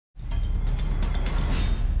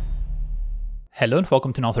Hello and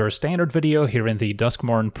welcome to another standard video here in the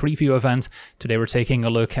Duskmourn preview event. Today we're taking a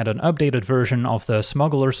look at an updated version of the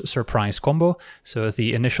Smuggler's Surprise combo. So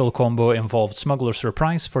the initial combo involved Smuggler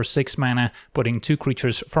Surprise for 6 mana, putting 2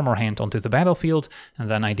 creatures from our hand onto the battlefield, and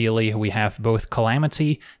then ideally we have both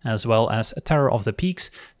Calamity as well as Terror of the Peaks.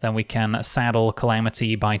 Then we can saddle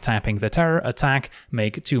Calamity by tapping the Terror, attack,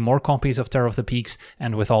 make 2 more copies of Terror of the Peaks,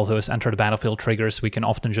 and with all those enter the battlefield triggers we can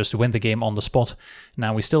often just win the game on the spot.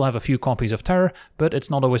 Now we still have a few copies of Terror, but it's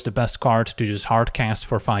not always the best card to just hard cast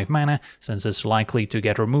for 5 mana, since it's likely to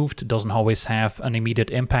get removed, doesn't always have an immediate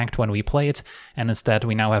impact when we play it, and instead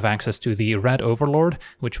we now have access to the Red Overlord,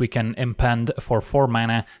 which we can impend for 4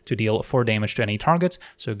 mana to deal 4 damage to any target,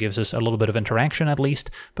 so it gives us a little bit of interaction at least,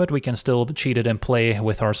 but we can still cheat it in play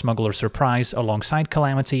with our Smuggler Surprise alongside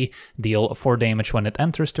Calamity, deal 4 damage when it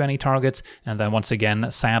enters to any target, and then once again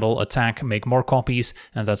saddle, attack, make more copies,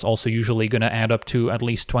 and that's also usually going to add up to at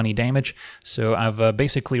least 20 damage. So I've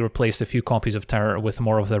basically replaced a few copies of Terror with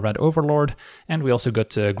more of the Red Overlord, and we also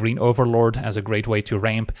got Green Overlord as a great way to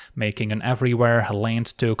ramp, making an everywhere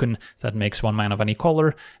land token that makes 1 mana of any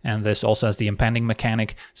color, and this also has the impending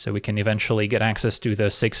mechanic, so we can eventually get access to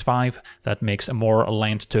the 6/5 that makes more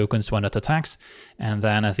land tokens when it attacks. And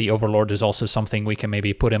then the Overlord is also something we can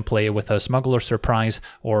maybe put in play with a Smuggler Surprise,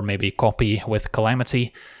 or maybe copy with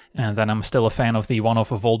Calamity. And then I'm still a fan of the one-off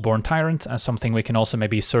Voltborn Tyrant as something we can also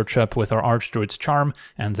maybe search up with our Archdruid's Charm,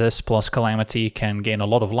 and this plus Calamity can gain a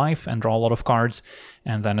lot of life and draw a lot of cards.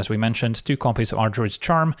 And then, as we mentioned, 2 copies of Archdruid's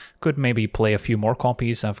Charm, could maybe play a few more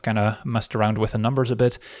copies. I've kind of messed around with the numbers a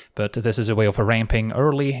bit, but this is a way of ramping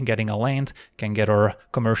early, getting a land, can get our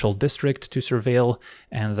commercial district to surveil,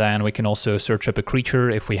 and then we can also search up a creature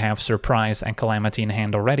if we have Surprise and Calamity in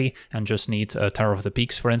hand already, and just need Terror of the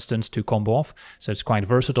Peaks, for instance, to combo off. So it's quite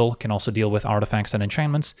versatile, can also deal with artifacts and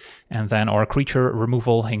enchantments. And then our creature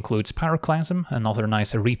removal includes Pyroclasm, another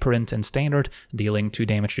nice reprint in Standard, dealing 2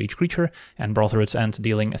 damage to each creature, and Brotherhood's End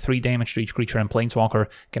dealing 3 damage to each creature and Planeswalker,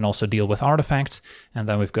 can also deal with artifacts. And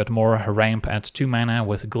then we've got more ramp at 2 mana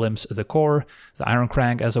with Glimpse the Core, the Iron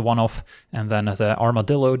Crag as a one-off, and then the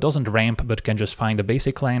Armadillo doesn't ramp but can just find a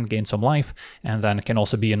basic land, gain some life, and then can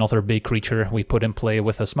also be another big creature we put in play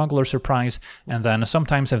with a Smuggler Surprise. And then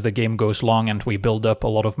sometimes if the game goes long and we build up a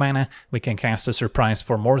lot of mana, we can cast a Surprise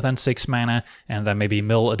for more than 6 mana, and then maybe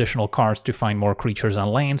mill additional cards to find more creatures and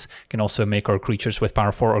lands. Can also make our creatures with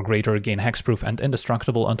power 4 or greater gain hexproof and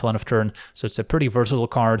indestructible until end of turn, so it's a pretty versatile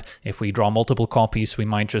card. If we draw multiple copies, we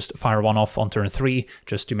might just fire one off on turn 3,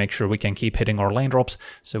 just to make sure we can keep hitting our land drops,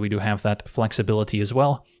 so we do have that flexibility as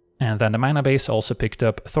well. And then the mana base also picked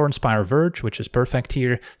up Thornspire Verge, which is perfect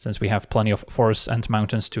here, since we have plenty of forests and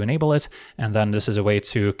mountains to enable it. And then this is a way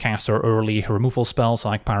to cast our early removal spells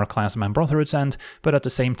like Pyroclasm and Brotherhood's End, but at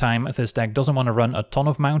the same time, this deck doesn't want to run a ton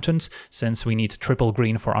of mountains, since we need triple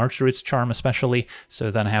green for Archdruid's Charm especially,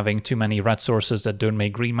 so then having too many red sources that don't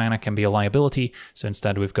make green mana can be a liability, so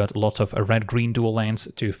instead we've got lots of red-green dual lands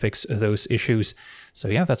to fix those issues. So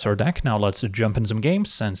yeah, that's our deck. Now let's jump in some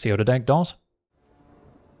games and see how the deck does.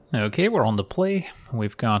 Okay, we're on the play.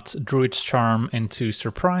 We've got Druid's Charm into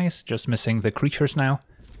Surprise, just missing the creatures now,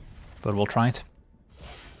 but we'll try it.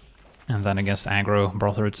 And then I guess aggro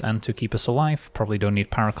Brotherhood's End to keep us alive. Probably don't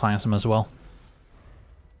need Pyroclasm as well.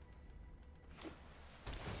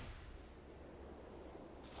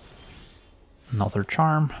 Another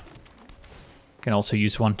Charm. Can also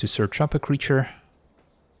use one to search up a creature.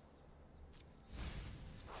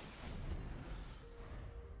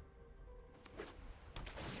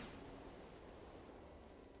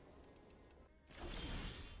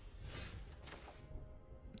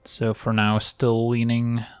 So for now, still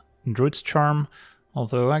leaning Druid's Charm,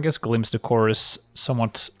 although I guess Glimpse the Core is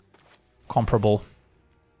somewhat comparable.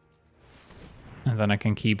 And then I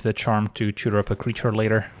can keep the Charm to tutor up a creature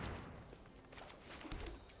later.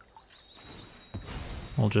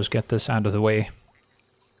 We'll just get this out of the way.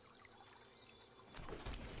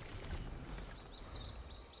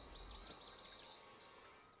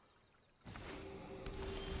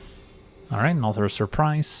 Alright, another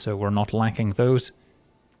Surprise, so we're not lacking those.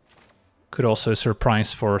 Could also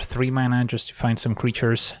Surprise for 3 mana just to find some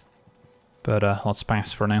creatures, but let's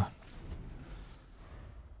pass for now.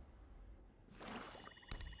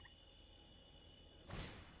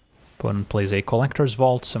 Opponent plays a Collector's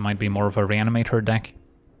Vault, so might be more of a Reanimator deck.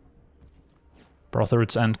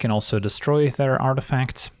 Brotherhood's End can also destroy their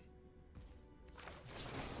artifact.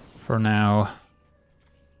 For now,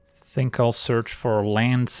 I think I'll search for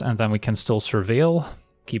lands and then we can still surveil.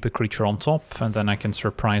 Keep a creature on top, and then I can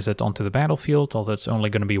Surprise it onto the battlefield, although it's only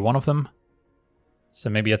going to be one of them. So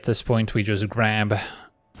maybe at this point we just grab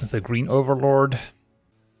the Green Overlord,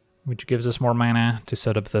 which gives us more mana to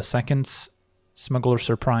set up the second Smuggler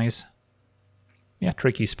Surprise. Yeah,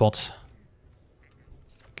 tricky spots.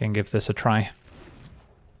 Can give this a try.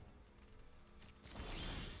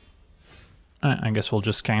 I guess we'll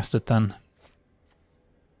just cast it then.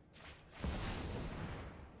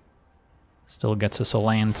 Still gets us a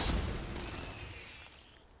land.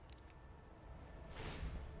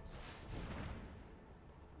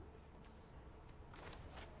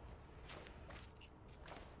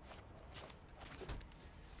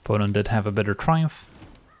 Opponent did have a better triumph,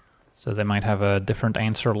 so they might have a different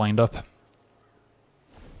answer lined up.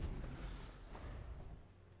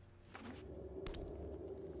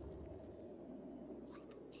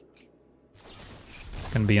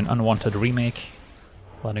 Can be an unwanted remake,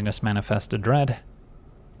 letting us manifest the dread.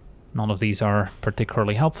 None of these are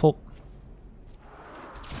particularly helpful.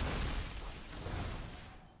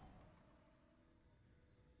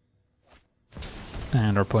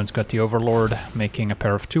 And our opponent's got the Overlord, making a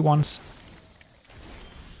pair of 2/1s.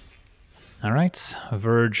 Alright,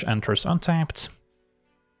 Verge enters untapped,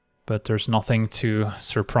 but there's nothing to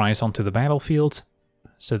surprise onto the battlefield,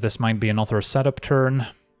 so this might be another setup turn.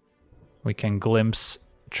 We can glimpse,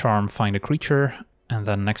 charm, find a creature, and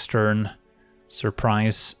then next turn,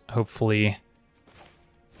 surprise, hopefully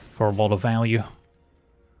for a lot of value.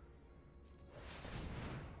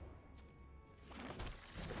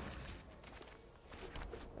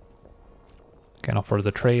 Can offer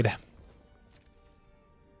the trade.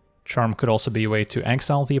 Charm could also be a way to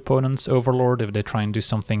exile the opponent's Overlord if they try and do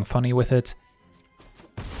something funny with it.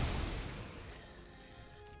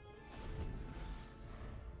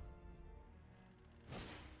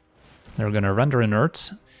 They're gonna render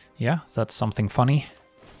inert. Yeah, that's something funny.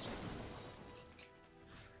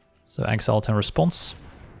 So exiled in response.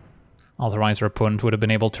 Otherwise our opponent would have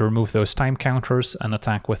been able to remove those time counters and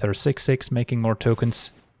attack with their 6/6, making more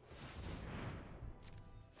tokens.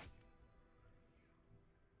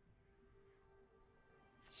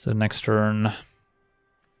 So next turn,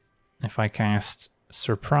 if I cast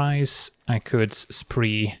Surprise, I could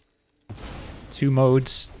spree 2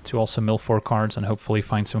 modes to also mill 4 cards and hopefully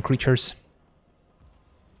find some creatures.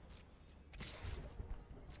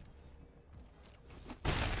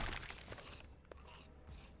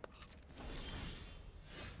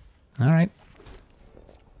 Alright.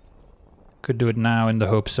 Could do it now in the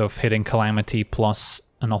hopes of hitting Calamity plus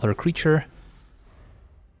another creature.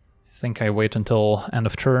 I think I wait until end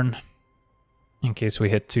of turn, in case we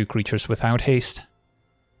hit 2 creatures without haste.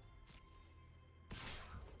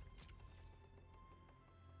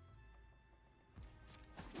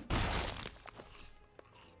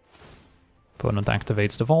 Opponent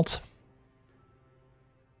activates the Vault,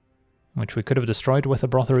 which we could have destroyed with a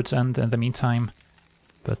Brotherhood's End in the meantime,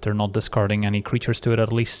 but they're not discarding any creatures to it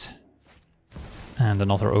at least. And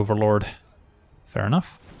another Overlord. Fair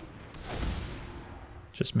enough.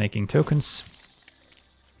 Just making tokens.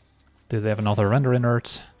 Do they have another render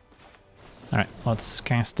inert? Alright, let's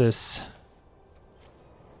cast this.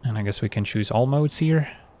 And I guess we can choose all modes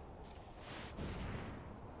here.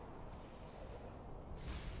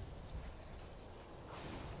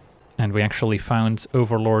 And we actually found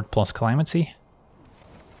Overlord plus Calamity.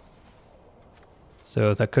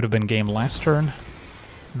 So that could have been game last turn.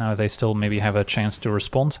 Now they still maybe have a chance to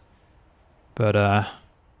respond. But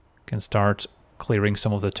can start clearing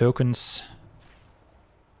some of the tokens.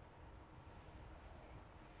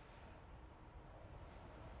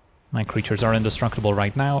 My creatures are indestructible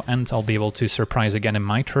right now, and I'll be able to surprise again in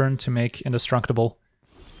my turn to make indestructible.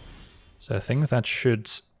 So I think that should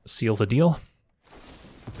seal the deal.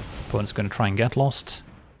 Opponent's going to try and get lost.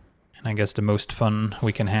 And I guess the most fun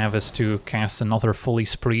we can have is to cast another fully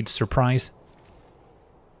spreed surprise.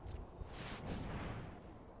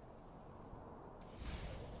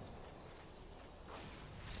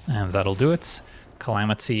 And that'll do it.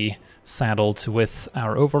 Calamity saddled with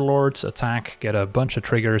our Overlords, attack, get a bunch of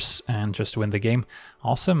triggers, and just win the game.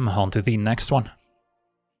 Awesome, on to the next one.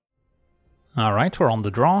 Alright, we're on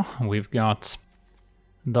the draw. We've got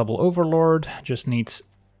double Overlord, just needs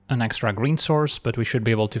an extra green source, but we should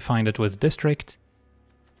be able to find it with District.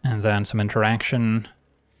 And then some interaction.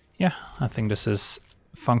 Yeah, I think this is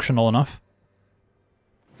functional enough.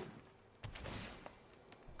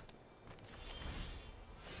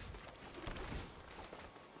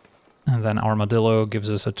 And then Armadillo gives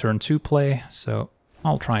us a turn 2 play, so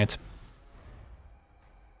I'll try it.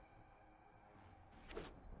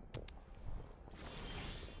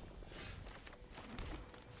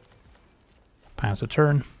 Pass a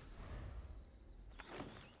turn.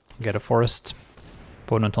 Get a forest.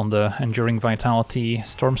 Opponent on the Enduring Vitality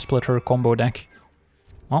Storm Splitter combo deck.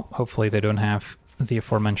 Well, hopefully they don't have the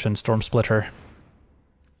aforementioned Storm Splitter.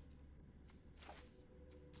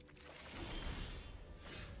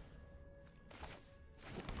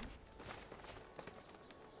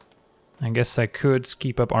 I guess I could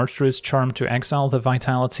keep up Archdruid's Charm to exile the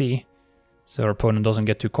Vitality, so our opponent doesn't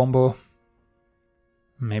get to combo.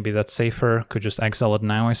 Maybe that's safer, could just exile it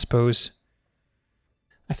now, I suppose.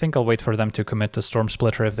 I think I'll wait for them to commit to Storm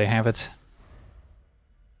Splitter if they have it.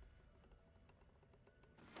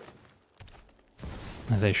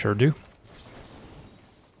 They sure do.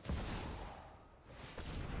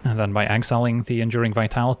 And then by exiling the Enduring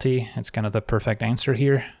Vitality, it's kind of the perfect answer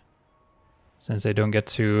here, since they don't get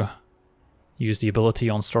to use the ability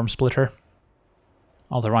on Storm Splitter.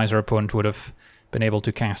 Otherwise our opponent would have been able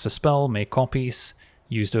to cast a spell, make copies,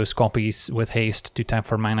 use those copies with haste to tap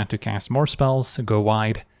for mana to cast more spells, go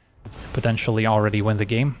wide, potentially already win the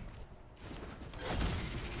game.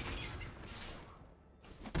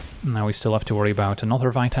 Now we still have to worry about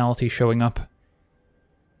another Vitality showing up,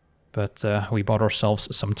 but we bought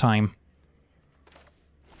ourselves some time.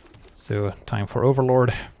 So time for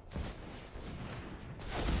Overlord.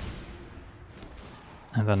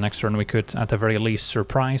 And then next turn we could, at the very least,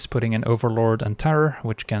 surprise, putting in Overlord and Terror,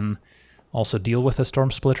 which can also deal with a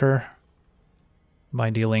Storm Splitter by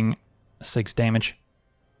dealing 6 damage.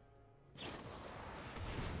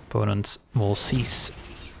 Opponents will cease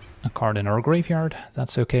a card in our graveyard,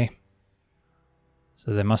 that's okay.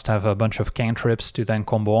 So they must have a bunch of cantrips to then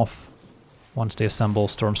combo off once they assemble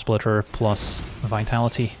Storm Splitter plus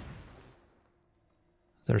Vitality.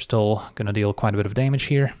 They're still gonna deal quite a bit of damage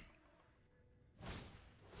here.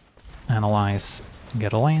 Analyze,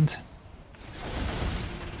 get a land.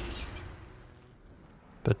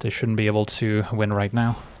 But they shouldn't be able to win right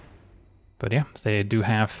now. But yeah, they do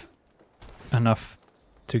have enough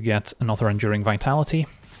to get another Enduring Vitality.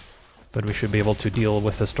 But we should be able to deal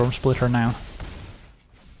with the Storm Splitter now.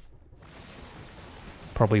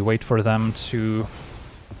 Probably wait for them to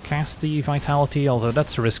cast the Vitality, although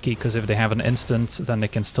that's risky, because if they have an instant, then they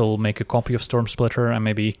can still make a copy of Storm Splitter and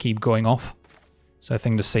maybe keep going off. So I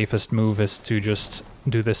think the safest move is to just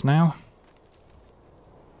do this now.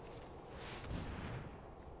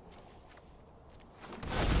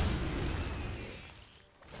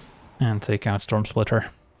 And take out Storm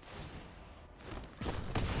Splitter.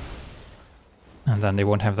 And then they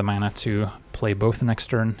won't have the mana to play both next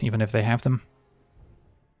turn, even if they have them.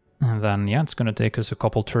 And then, yeah, it's going to take us a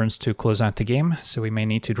couple turns to close out the game, so we may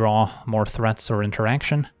need to draw more threats or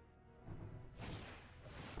interaction.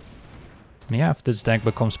 Yeah, if this deck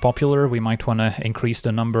becomes popular, we might want to increase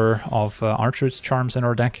the number of Archer's Charms in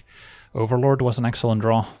our deck. Overlord was an excellent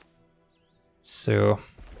draw. So,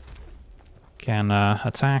 can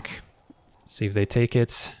attack, see if they take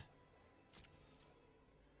it.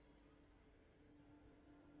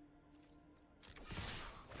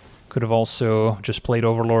 Could have also just played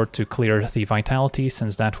Overlord to clear the Vitality,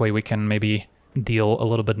 since that way we can maybe deal a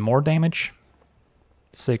little bit more damage.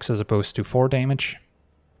 6 as opposed to 4 damage.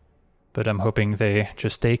 But I'm hoping they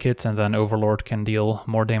just take it, and then Overlord can deal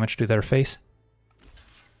more damage to their face.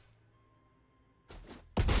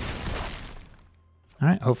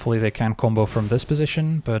 Alright, hopefully they can combo from this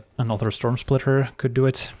position, but another Storm Splitter could do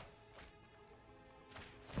it.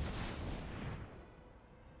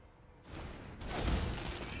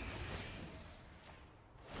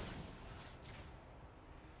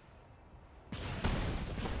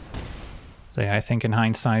 So yeah, I think in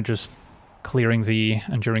hindsight, just clearing the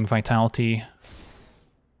Enduring Vitality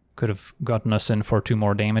could have gotten us in for 2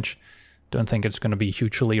 more damage. Don't think it's going to be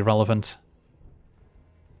hugely relevant.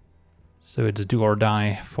 So it's do or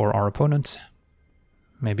die for our opponent.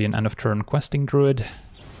 Maybe an end of turn questing druid.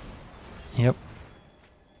 Yep.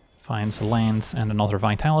 Finds lands and another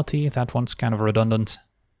Vitality. That one's kind of redundant.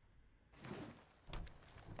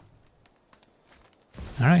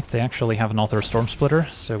 Alright, they actually have another Storm Splitter,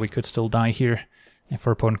 so we could still die here if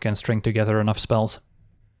our opponent can string together enough spells.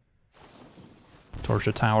 Torch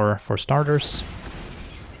the Tower for starters.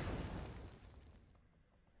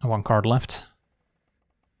 1 card left.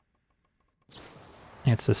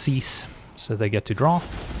 It's a cease, so they get to draw.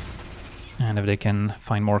 And if they can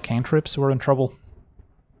find more cantrips, we're in trouble.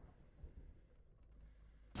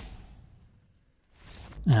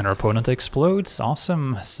 And our opponent explodes,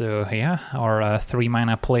 awesome. So yeah, our 3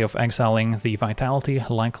 mana play of exiling the Vitality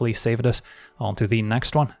likely saved us. On to the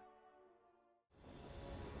next one.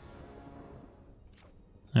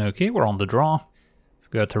 Okay, we're on the draw.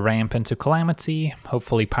 We've got to ramp into Calamity.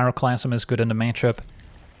 Hopefully Pyroclasm is good in the matchup.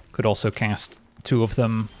 Could also cast 2 of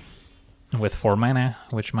them with 4 mana,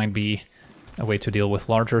 which might be a way to deal with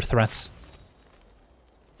larger threats.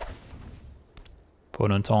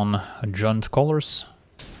 Opponent on Junt colors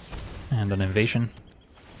and an invasion.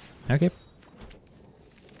 Okay.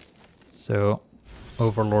 So,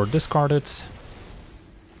 Overlord discarded.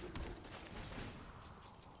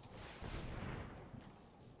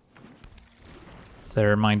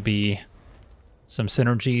 There might be some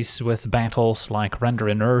synergies with battles like Render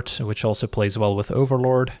Inert, which also plays well with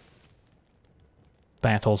Overlord.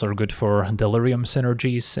 Battles are good for Delirium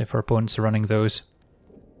synergies if our opponents are running those.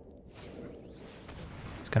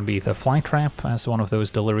 It's going to be the Fly Trap as one of those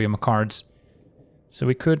Delirium cards. So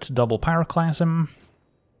we could double Pyroclasm.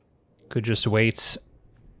 Could just wait,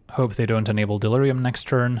 hope they don't enable Delirium next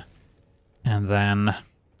turn, and then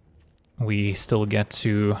we still get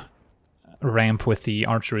to ramp with the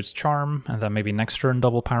Archer's Charm, and then maybe next turn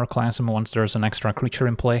double Pyroclasm once there's an extra creature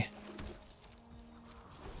in play.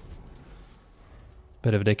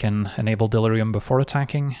 But if they can enable Delirium before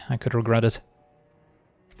attacking, I could regret it.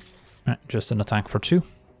 Just an attack for 2.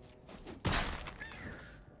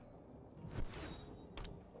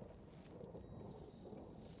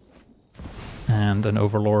 And an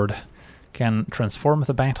Overlord can transform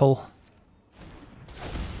the battle.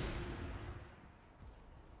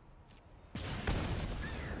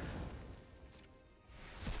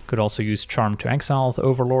 Could also use Charm to exile the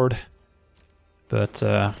Overlord. But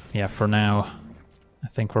yeah, for now, I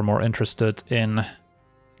think we're more interested in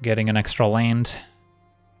getting an extra land.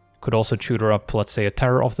 Could also tutor up, let's say, a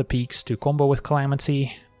Terror of the Peaks to combo with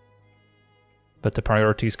Calamity. But the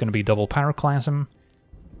priority is going to be double Pyroclasm.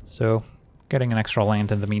 So getting an extra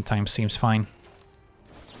land in the meantime seems fine.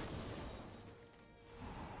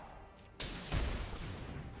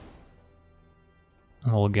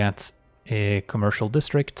 We'll get a commercial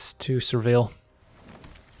district to surveil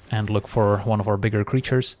and look for one of our bigger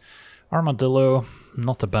creatures. Armadillo,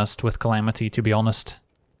 not the best with Calamity, to be honest,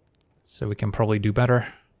 so we can probably do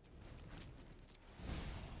better.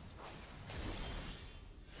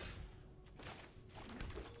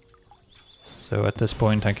 So at this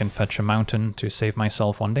point I can fetch a mountain to save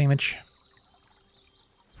myself 1 damage.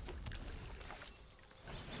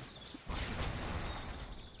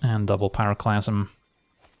 And double Pyroclasm.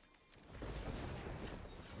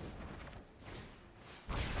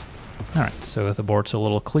 Alright, so the board's a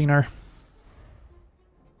little cleaner.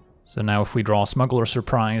 So now if we draw Smuggler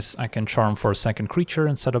Surprise, I can charm for a second creature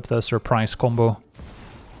and set up the surprise combo.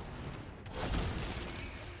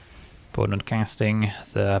 Opponent casting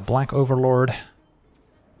the Black Overlord.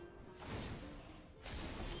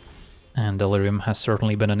 And Delirium has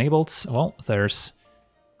certainly been enabled. Well, there's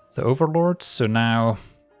the Overlord, so now,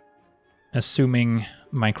 assuming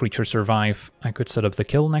my creatures survive, I could set up the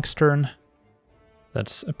kill next turn.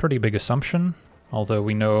 That's a pretty big assumption, although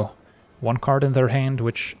we know 1 card in their hand,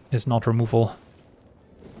 which is not removal.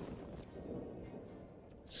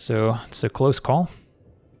 So it's a close call.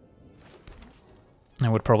 I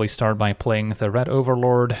would probably start by playing the Red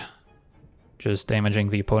Overlord, just damaging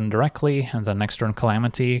the opponent directly, and then next turn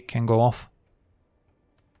Calamity can go off.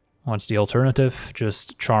 What's the alternative?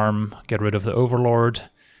 Just charm, get rid of the Overlord,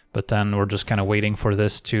 but then we're just kind of waiting for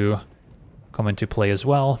this to come into play as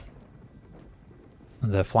well.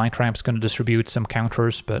 The Fly Trap's going to distribute some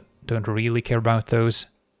counters, but don't really care about those.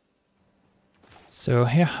 So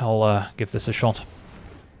yeah, I'll give this a shot.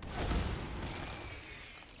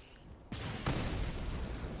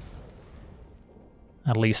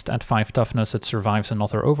 At least at 5 toughness it survives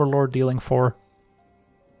another Overlord dealing 4.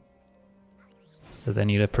 So they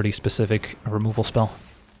need a pretty specific removal spell.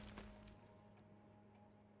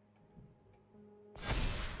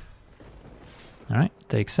 Alright,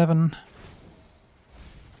 take 7.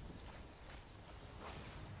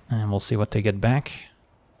 And we'll see what they get back.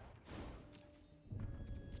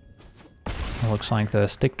 It looks like the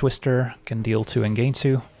Stick Twister can deal 2 and gain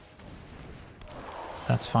 2.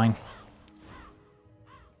 That's fine.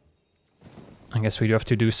 I guess we do have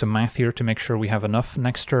to do some math here to make sure we have enough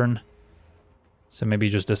next turn. So maybe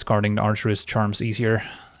just discarding the Archer's Charm's easier,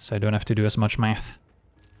 so I don't have to do as much math.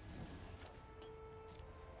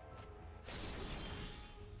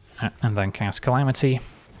 And then cast Calamity.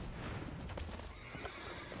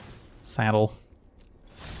 Saddle.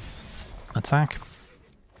 Attack.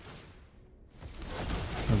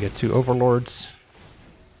 We get 2 Overlords.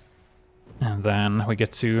 And then we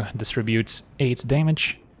get to distribute 8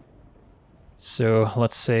 damage. So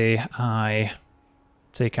let's say I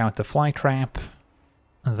take out the Fly Trap,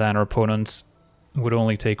 then our opponents would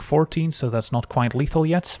only take 14, so that's not quite lethal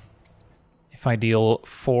yet. If I deal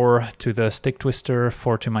 4 to the Stick Twister,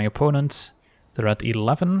 4 to my opponents, they're at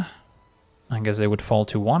 11. I guess they would fall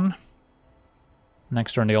to 1.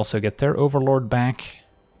 Next turn they also get their Overlord back,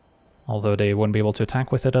 although they won't be able to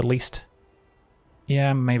attack with it at least.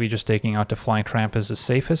 Yeah, maybe just taking out the fly trap is the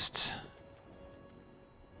safest.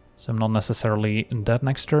 So I'm not necessarily dead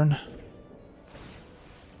next turn.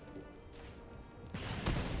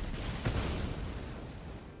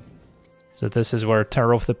 So this is where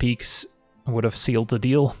Terror of the Peaks would have sealed the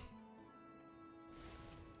deal.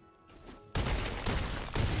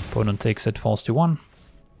 Opponent takes it, falls to 1.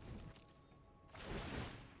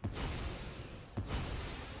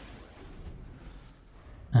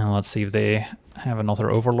 And let's see if they have another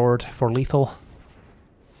Overlord for lethal.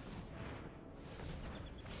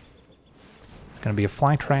 It's going to be a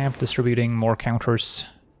fly trap, distributing more counters.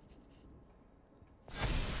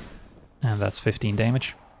 And that's 15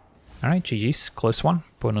 damage. Alright, GG's, close one.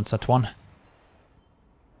 Opponent's at 1.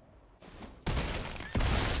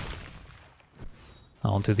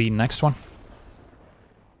 On to the next one.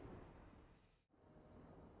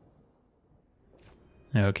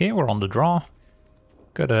 Okay, we're on the draw.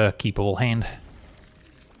 Got a keepable hand.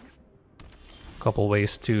 Couple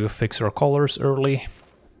ways to fix our colors early.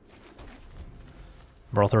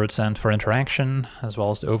 Brotherhood Sent for interaction, as well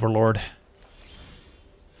as the Overlord.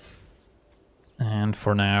 And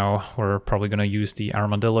for now, we're probably going to use the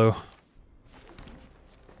Armadillo.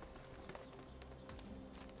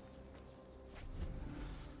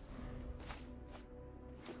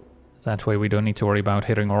 That way we don't need to worry about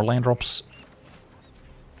hitting our land drops.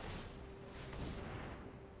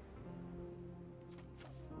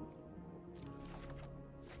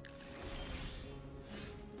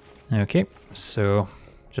 Okay, so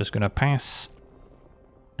just gonna pass.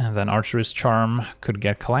 And then Archer's Charm could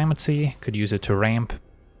get Calamity, could use it to ramp.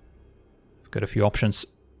 Got a few options.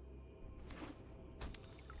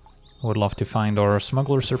 Would love to find our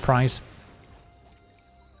Smuggler surprise.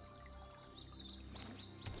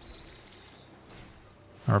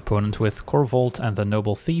 Our opponent with Corvolt and the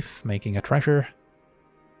Noble Thief, making a treasure.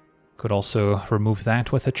 Could also remove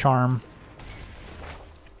that with a charm.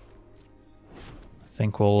 I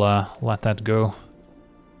think we'll let that go.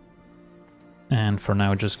 And for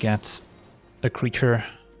now just get a creature.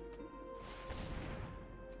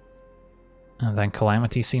 And then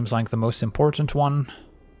Calamity seems like the most important one,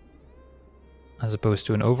 as opposed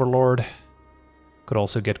to an Overlord. Could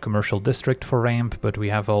also get Commercial District for ramp, but we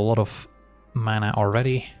have a lot of mana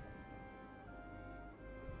already.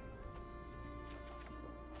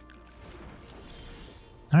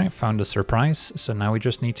 Alright, found a surprise, so now we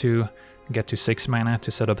just need to get to 6 mana to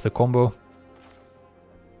set up the combo.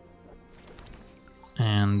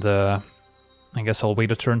 And I guess I'll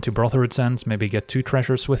wait a turn to Brotherhood's End, maybe get 2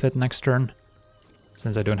 treasures with it next turn,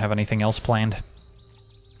 since I don't have anything else planned.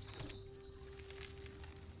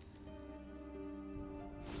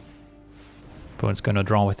 Opponent's gonna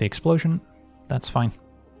draw with the explosion. That's fine.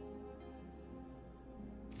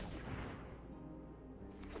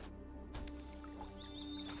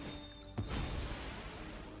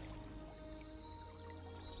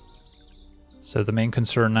 So the main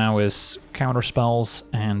concern now is counter spells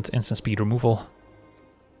and instant speed removal.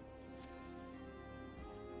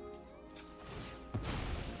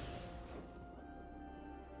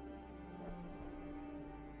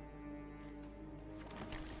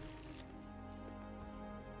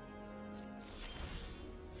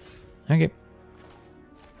 Okay.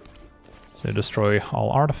 So destroy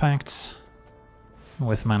all artifacts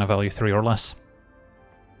with mana value 3 or less.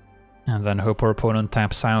 And then hope our opponent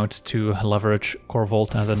taps out to leverage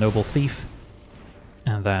Corvolt and the Noble Thief.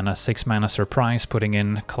 And then a 6 mana surprise, putting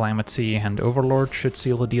in Calamity and Overlord should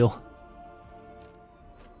seal the deal.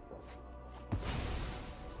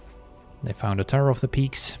 They found a Terror of the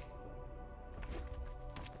Peaks.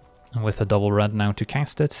 And with a double red now to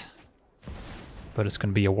cast it. But it's going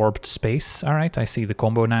to be a warped space. Alright, I see the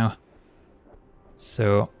combo now.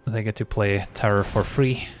 So they get to play Terror for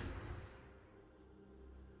free.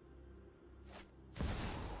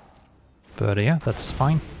 But yeah, that's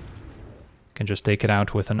fine. Can just take it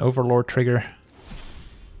out with an Overlord trigger.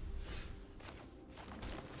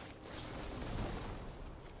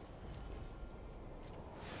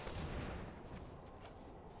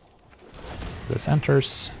 This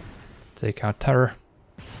enters. Take out Terror.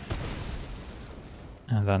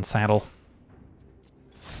 And then saddle.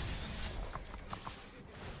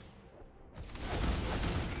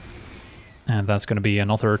 And that's going to be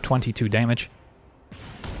another 22 damage.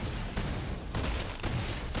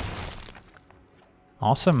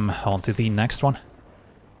 Awesome, on to the next one.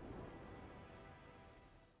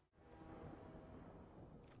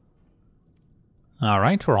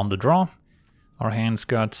 Alright, we're on the draw. Our hand's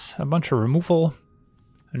got a bunch of removal,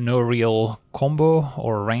 no real combo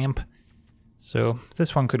or ramp. So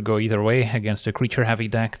this one could go either way. Against a creature-heavy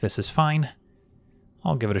deck, this is fine.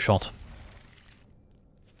 I'll give it a shot.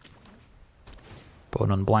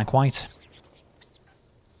 Opponent black-white.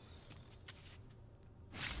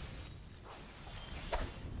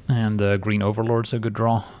 And green Overlord's a good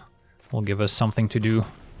draw. Will give us something to do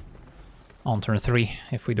on turn 3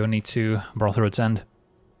 if we don't need to Brotherhood's End.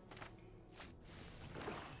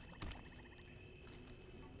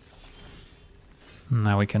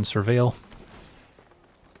 Now we can surveil.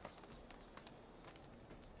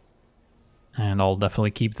 And I'll definitely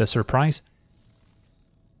keep the surprise.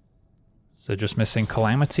 So just missing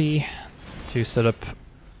Calamity to set up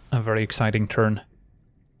a very exciting turn.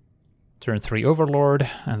 Turn 3 Overlord,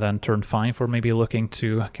 and then turn 5 we're maybe looking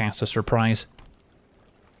to cast a surprise.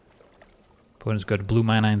 Opponent's got blue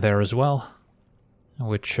mana in there as well,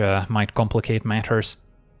 which might complicate matters.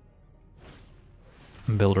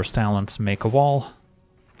 Builder's Talents make a wall.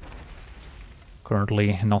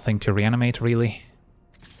 Currently nothing to reanimate, really.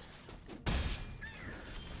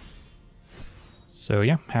 So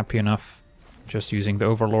yeah, happy enough just using the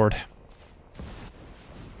Overlord.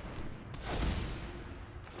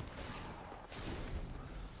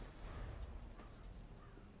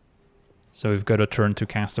 So we've got a turn to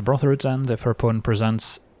cast the Brotherhood's End if our opponent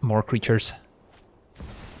presents more creatures.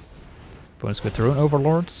 Opponent's got their own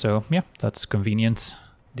Overlord, so yeah, that's convenient.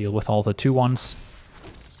 Deal with all the 2/1s.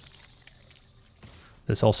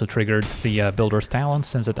 This also triggered the Builder's Talent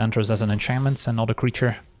since it enters as an enchantment and not a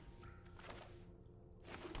creature.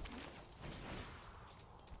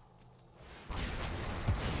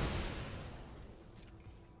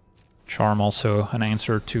 Charm also an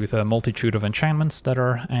answer to the multitude of enchantments that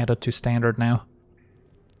are added to Standard now.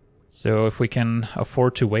 So if we can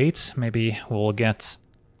afford to wait, maybe we'll get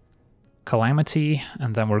Calamity,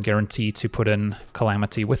 and then we're guaranteed to put in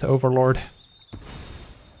Calamity with Overlord.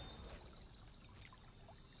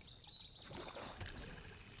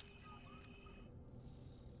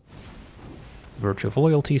 Virtue of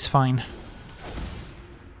Loyalty is fine.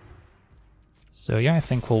 So yeah, I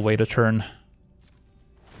think we'll wait a turn.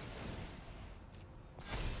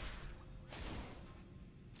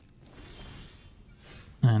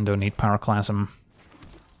 And don't need Pyroclasm.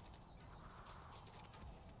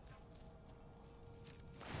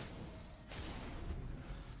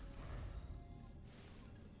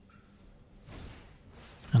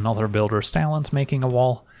 Another Builder's Talent making a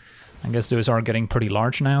wall. I guess those are getting pretty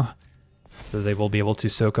large now, so they will be able to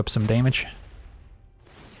soak up some damage.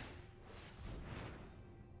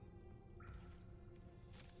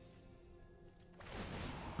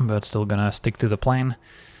 But still gonna stick to the plan.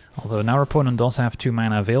 Although now our opponent does have 2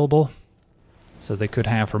 mana available, so they could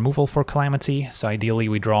have removal for Calamity, so ideally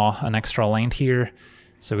we draw an extra land here,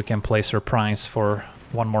 so we can play Surprise for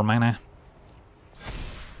 1 more mana.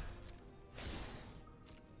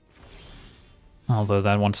 Although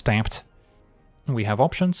that one's tapped. We have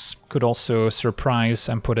options. Could also Surprise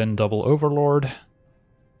and put in double Overlord.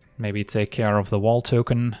 Maybe take care of the wall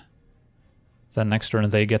token. Then next turn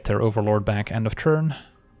they get their Overlord back end of turn.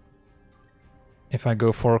 If I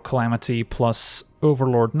go for Calamity plus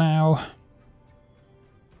Overlord now,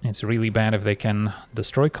 it's really bad if they can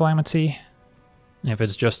destroy Calamity. If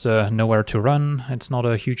it's just nowhere to run, it's not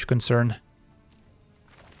a huge concern.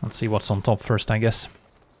 Let's see what's on top first, I guess.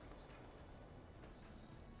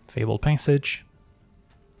 Fabled Passage.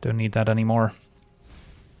 Don't need that anymore.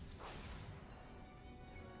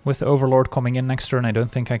 With the Overlord coming in next turn, I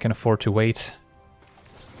don't think I can afford to wait.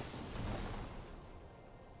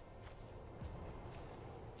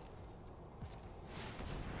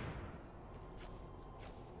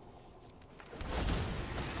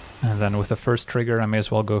 And then with the first trigger, I may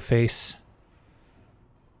as well go face.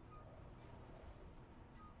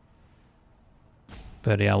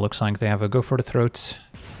 But yeah, looks like they have a go for the throat.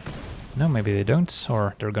 No, maybe they don't,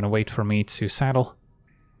 or they're gonna wait for me to saddle.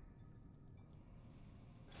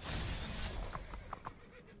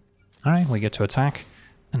 Alright, we get to attack,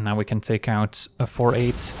 and now we can take out a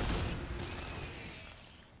 4/8.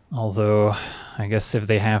 Although, I guess if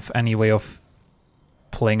they have any way of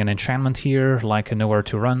playing an enchantment here, like a nowhere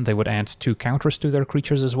to run, they would add 2 counters to their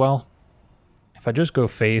creatures as well. If I just go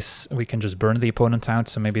face, we can just burn the opponent out,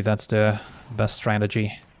 so maybe that's the best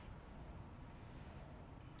strategy.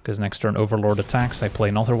 Because next turn Overlord attacks, I play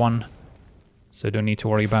another one, so don't need to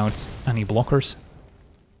worry about any blockers.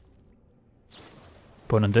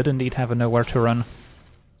 Opponent did indeed have a nowhere to run,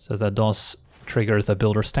 so that does trigger the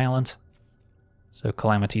Builder's Talent. So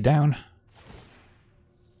Calamity down.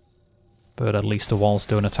 But at least the walls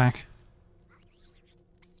don't attack.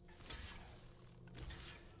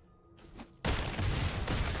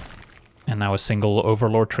 And now a single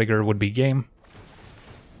Overlord trigger would be game.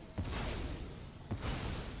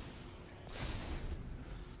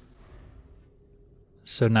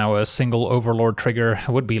 So now a single Overlord trigger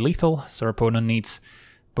would be lethal, so our opponent needs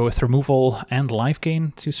both removal and life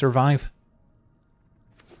gain to survive.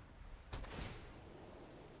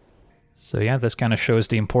 So yeah, this kind of shows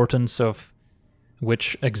the importance of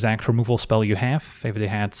which exact removal spell you have. If they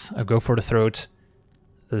had a Go for the Throat,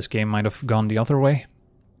 this game might have gone the other way.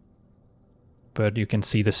 But you can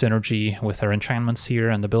see the synergy with their enchantments here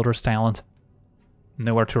and the Builder's Talent.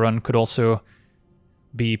 Nowhere to Run could also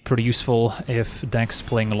be pretty useful if decks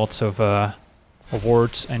playing lots of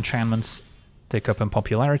awards, enchantments take up in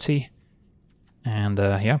popularity. And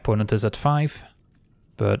yeah, opponent is at 5,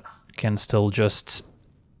 but can still just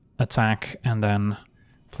attack and then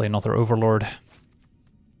play another Overlord.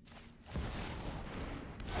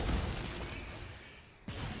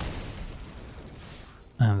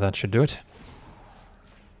 And that should do it.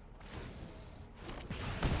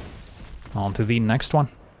 On to the next one.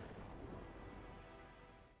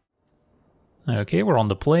 Okay, we're on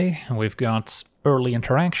the play. We've got early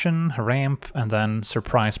interaction, ramp, and then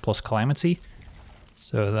surprise plus Calamity.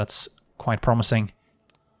 So that's quite promising.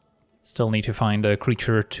 Still need to find a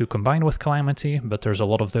creature to combine with Calamity, but there's a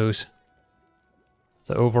lot of those.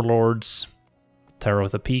 The Overlords, Terror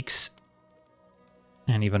of the Peaks,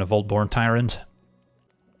 and even a Voltborn Tyrant.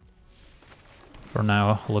 For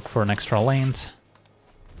now, look for an extra land.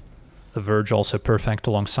 The Verge also perfect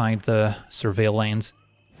alongside the Surveil lands.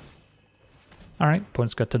 Alright,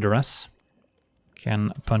 opponent's got the Duress.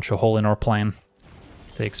 Can punch a hole in our plan.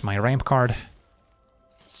 Takes my ramp card.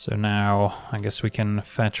 So now, I guess we can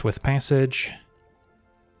fetch with Passage.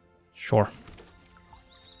 Sure.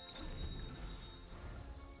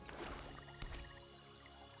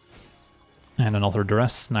 And another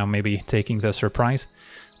Duress, now maybe taking the Surprise.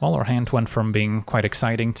 Well, our hand went from being quite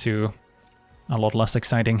exciting to a lot less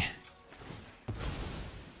exciting.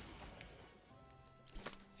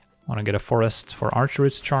 Want to get a Forest for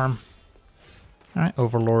Archroot's Charm. Alright,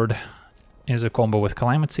 Overlord is a combo with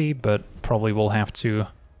Calamity, but probably will have to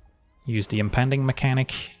use the Impending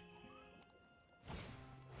mechanic.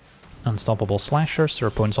 Unstoppable Slasher, so our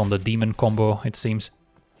opponent's on the Demon combo, it seems.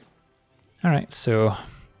 Alright, so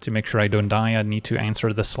to make sure I don't die, I need to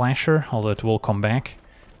answer the Slasher, although it will come back.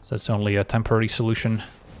 So it's only a temporary solution.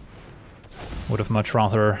 Would have much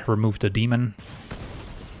rather removed the Demon.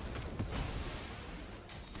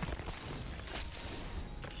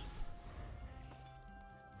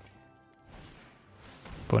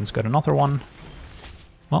 Opponent's got another one.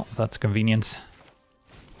 Well, that's convenient.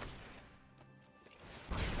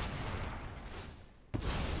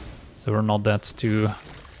 So we're not dead to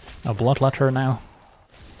a Bloodletter now.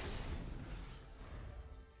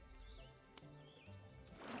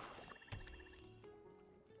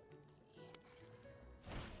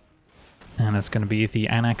 And it's going to be the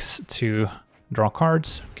Annex to draw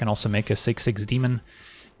cards. Can also make a 6/6 Demon.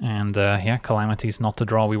 And yeah, Calamity's not the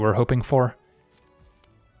draw we were hoping for.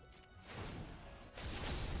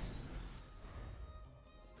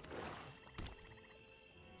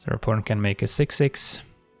 So our opponent can make a 6/6.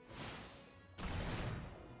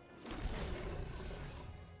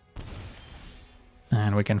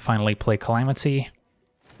 And we can finally play Calamity.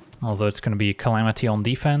 Although it's going to be Calamity on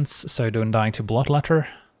defense, so I don't die to Bloodletter.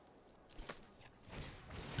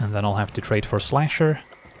 And then I'll have to trade for Slasher.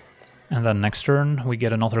 And then next turn we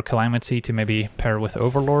get another Calamity to maybe pair with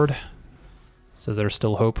Overlord. So there's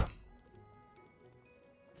still hope.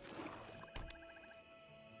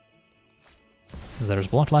 There's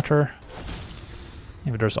Bloodletter.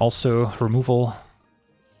 If there's also removal,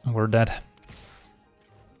 we're dead.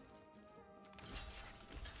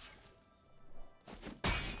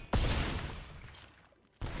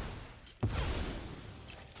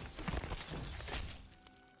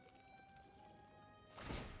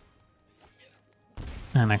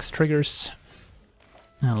 Annex triggers.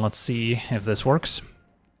 And let's see if this works.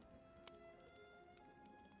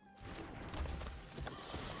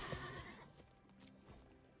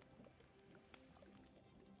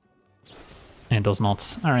 It does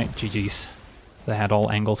not. Alright, GG's. They had all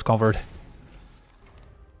angles covered.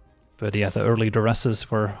 But yeah, the early Duresses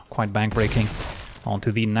were quite backbreaking. On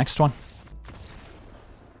to the next one.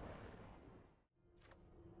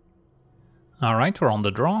 Alright, we're on the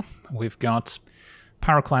draw. We've got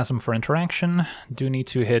Pyroclasm for interaction. Do need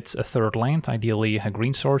to hit a third land, ideally a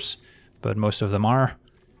green source, but most of them are.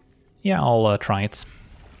 Yeah, I'll try it.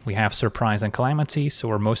 We have Surprise and Calamity, so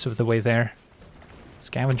we're most of the way there.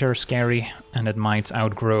 Scavenger is scary, and it might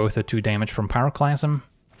outgrow the 2 damage from Pyroclasm.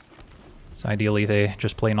 So ideally they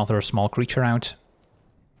just play another small creature out.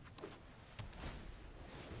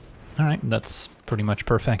 Alright, that's pretty much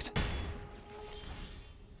perfect.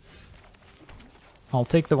 I'll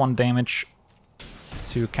take the 1 damage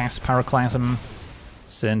to cast Pyroclasm,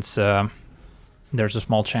 since there's a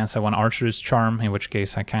small chance I want Archer's Charm, in which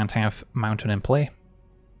case I can't have Mountain in play.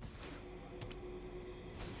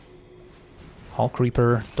 Hulk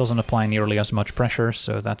Reaper doesn't apply nearly as much pressure,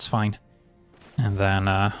 so that's fine. And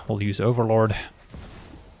then we'll use Overlord.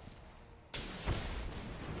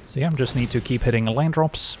 So yeah, I just need to keep hitting land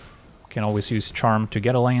drops. Can always use Charm to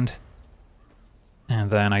get a land. And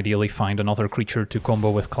then ideally find another creature to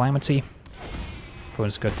combo with Calamity.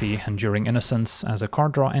 Opponent's got the Enduring Innocence as a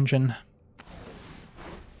card draw engine.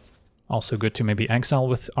 Also good to maybe exile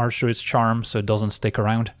with Archer's Charm so it doesn't stick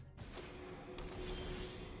around.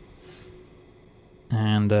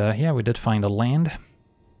 And yeah, we did find a land.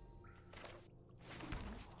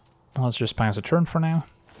 Let's just pass a turn for now.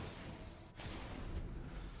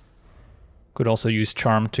 Could also use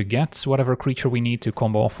Charm to get whatever creature we need to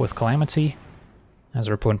combo off with Calamity, as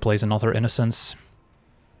our opponent plays another Innocence.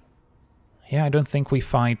 Yeah, I don't think we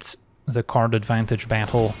fight the card advantage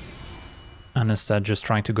battle, and instead just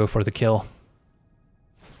try to go for the kill.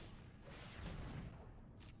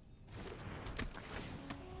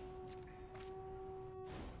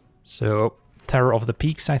 So, Terror of the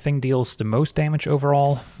Peaks I think deals the most damage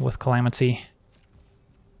overall with Calamity.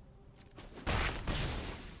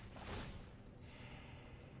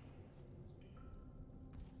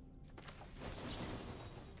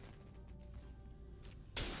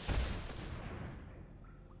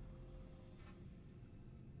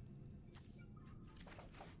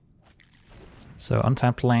 So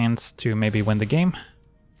untapped lands to maybe win the game.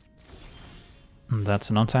 And that's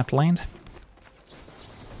an untapped land.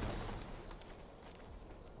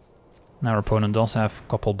 Now our opponent does have a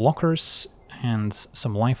couple blockers and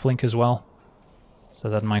some lifelink as well. So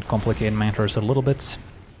that might complicate matters a little bit.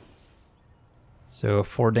 So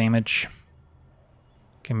 4 damage.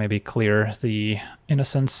 Can maybe clear the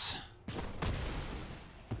Innocence.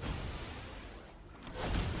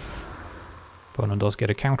 Opponent does get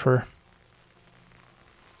a counter.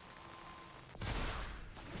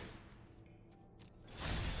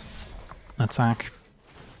 Attack,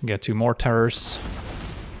 get 2 more terrors,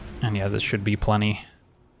 and yeah, this should be plenty.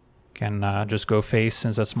 Can just go face,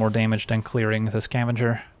 since that's more damage than clearing the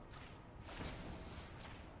Scavenger.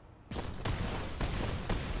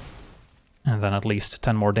 And then at least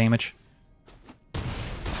 10 more damage.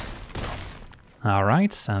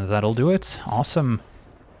 Alright, and that'll do it. Awesome.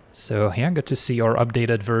 So yeah, good to see our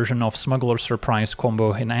updated version of Smuggler Surprise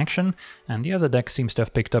combo in action, and yeah, the deck seems to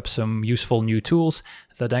have picked up some useful new tools.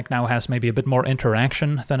 The deck now has maybe a bit more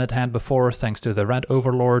interaction than it had before, thanks to the red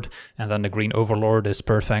Overlord, and then the green Overlord is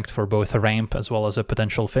perfect for both a ramp as well as a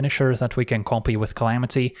potential finisher that we can copy with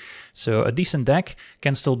Calamity. So a decent deck,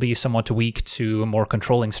 can still be somewhat weak to more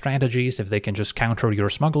controlling strategies if they can just counter your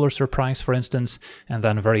Smuggler Surprise, for instance, and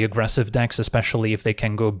then very aggressive decks, especially if they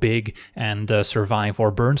can go big and survive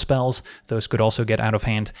or burn spells. Those could also get out of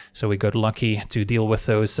hand, so we got lucky to deal with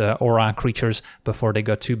those aura creatures before they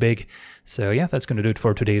got too big. So yeah, that's going to do it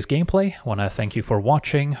for today's gameplay. Want to thank you for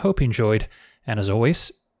watching, hope you enjoyed, and as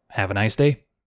always, have a nice day.